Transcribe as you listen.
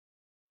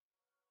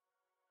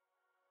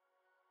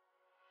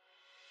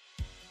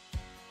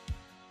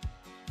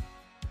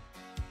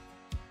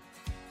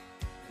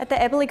At the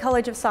Eberly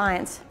College of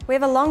Science, we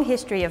have a long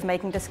history of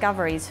making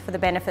discoveries for the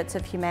benefits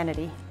of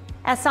humanity.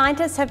 Our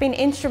scientists have been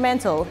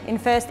instrumental in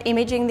first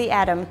imaging the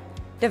atom,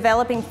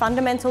 developing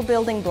fundamental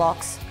building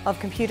blocks of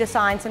computer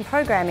science and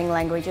programming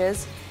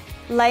languages,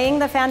 laying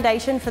the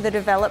foundation for the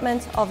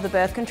development of the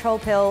birth control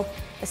pill,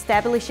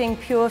 establishing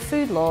pure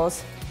food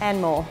laws, and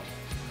more.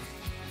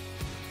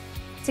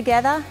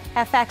 Together,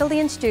 our faculty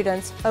and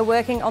students are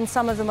working on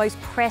some of the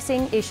most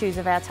pressing issues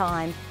of our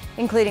time,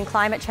 including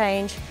climate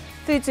change,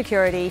 food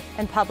security,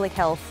 and public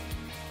health.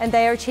 And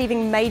they are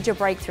achieving major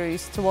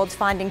breakthroughs towards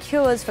finding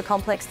cures for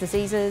complex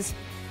diseases,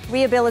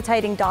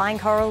 rehabilitating dying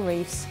coral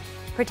reefs,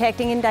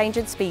 protecting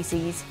endangered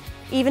species,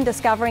 even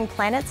discovering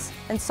planets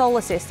and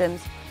solar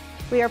systems.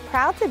 We are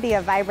proud to be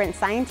a vibrant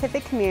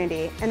scientific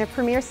community and a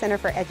premier center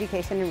for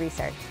education and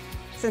research.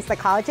 Since the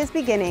college's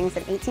beginnings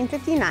in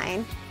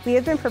 1859, we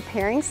have been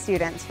preparing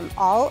students from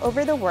all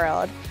over the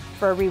world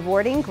for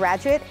rewarding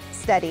graduate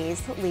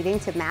studies leading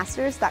to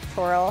master's,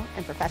 doctoral,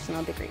 and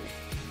professional degrees.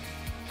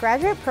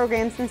 Graduate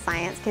programs in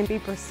science can be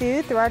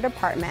pursued through our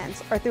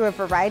departments or through a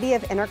variety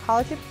of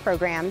intercollegiate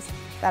programs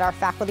that our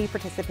faculty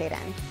participate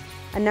in.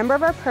 A number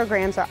of our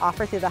programs are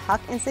offered through the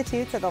Huck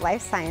Institutes of the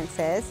Life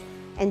Sciences,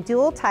 and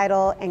dual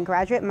title and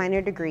graduate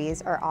minor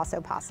degrees are also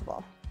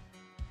possible.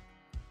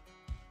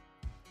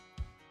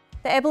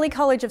 The Eberly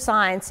College of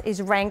Science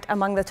is ranked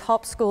among the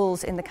top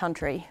schools in the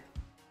country.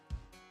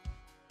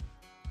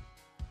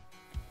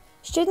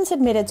 Students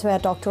admitted to our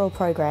doctoral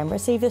program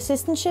receive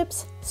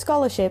assistantships,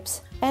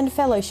 scholarships, and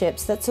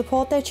fellowships that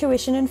support their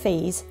tuition and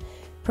fees,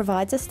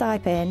 provides a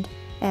stipend,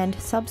 and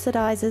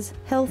subsidises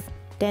health,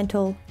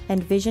 dental,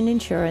 and vision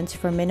insurance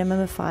for a minimum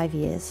of 5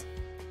 years.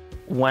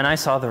 When I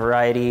saw the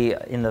variety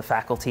in the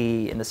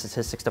faculty in the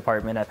statistics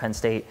department at Penn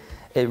State,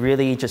 it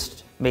really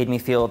just made me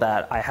feel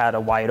that I had a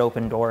wide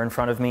open door in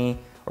front of me,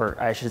 or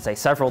I should say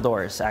several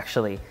doors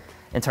actually,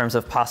 in terms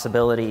of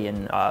possibility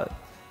and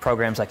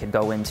programs I could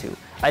go into.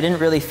 I didn't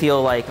really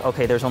feel like,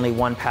 okay, there's only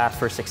one path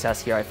for success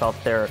here. I felt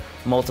there are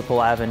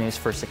multiple avenues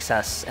for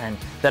success and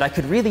that I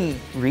could really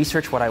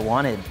research what I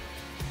wanted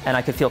and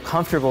I could feel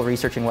comfortable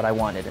researching what I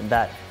wanted, and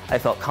that I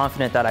felt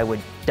confident that I would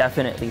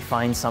definitely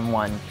find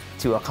someone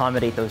to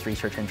accommodate those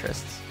research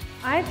interests.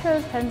 I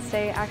chose Penn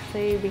State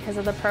actually because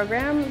of the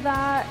program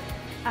that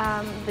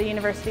the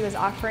university was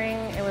offering.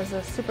 It was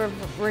a super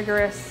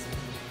rigorous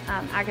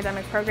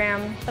academic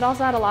program, but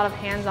also had a lot of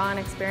hands-on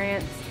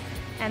experience.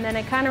 And then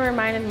it kind of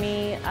reminded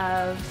me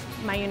of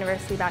my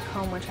university back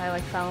home, which I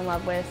fell in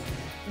love with.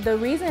 The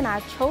reason I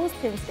chose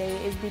Penn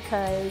State is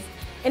because,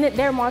 and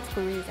there are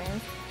multiple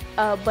reasons,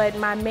 but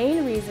my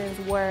main reasons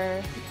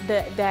were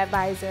the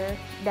advisor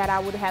that I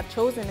would have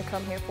chosen to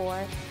come here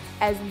for,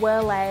 as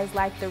well as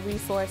the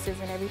resources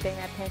and everything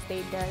that Penn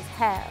State does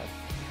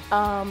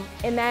have.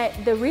 And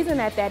the reason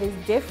that is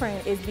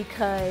different is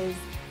because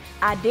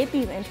I did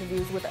these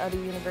interviews with other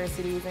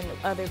universities and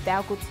other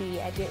faculty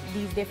at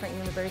these different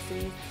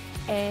universities,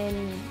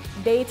 and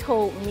they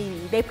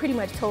pretty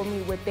much told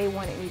me what they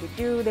wanted me to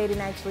do.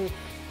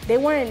 They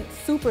weren't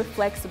super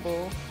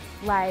flexible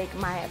like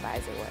my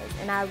advisor was,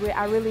 and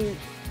I really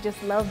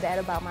just love that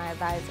about my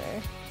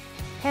advisor.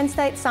 Penn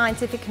State's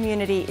scientific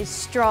community is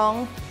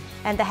strong,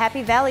 and the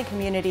Happy Valley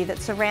community that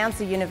surrounds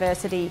the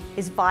university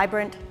is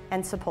vibrant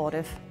and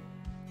supportive.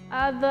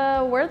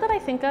 The word that I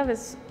think of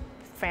is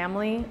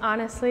family,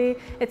 honestly.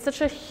 It's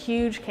such a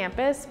huge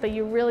campus, but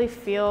you really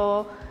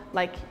feel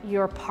like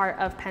you're part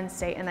of Penn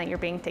State and that you're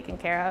being taken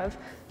care of.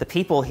 The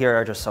people here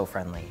are just so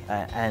friendly,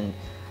 and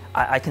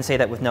I can say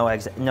that with no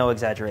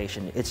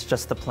exaggeration. It's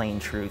just the plain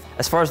truth.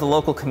 As far as the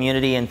local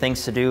community and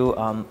things to do,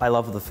 I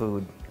love the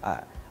food.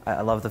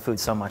 I love the food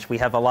so much. We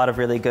have a lot of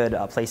really good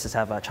places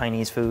have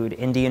Chinese food,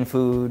 Indian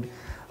food,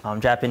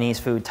 Japanese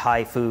food,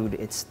 Thai food.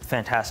 It's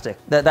fantastic.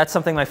 That's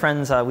something my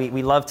friends,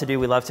 we love to do.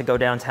 We love to go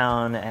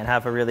downtown and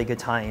have a really good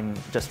time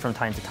just from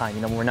time to time.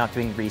 You know, when we're not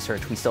doing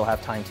research, we still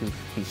have time to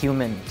be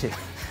human, to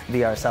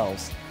be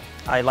ourselves.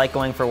 I like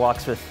going for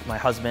walks with my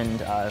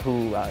husband,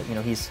 who,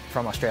 he's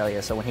from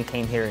Australia, so when he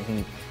came here and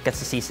he gets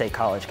to see State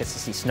College, gets to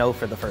see snow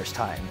for the first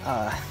time.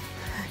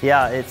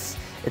 Yeah, it's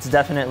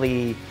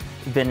definitely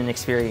been an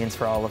experience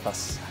for all of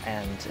us,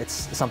 and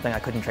it's something I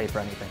couldn't trade for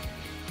anything.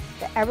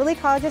 The Eberly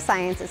College of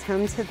Science is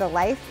home to the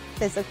life,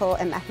 physical,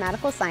 and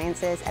mathematical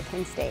sciences at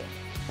Penn State,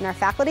 and our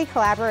faculty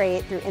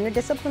collaborate through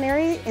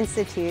interdisciplinary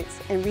institutes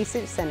and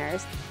research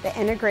centers that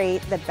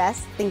integrate the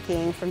best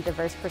thinking from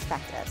diverse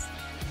perspectives.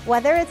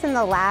 Whether it's in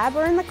the lab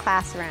or in the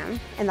classroom,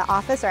 in the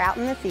office or out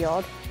in the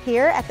field,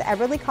 here at the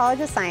Eberly College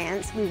of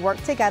Science, we work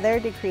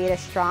together to create a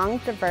strong,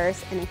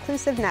 diverse, and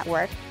inclusive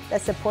network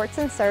that supports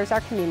and serves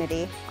our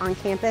community on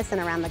campus and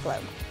around the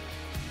globe.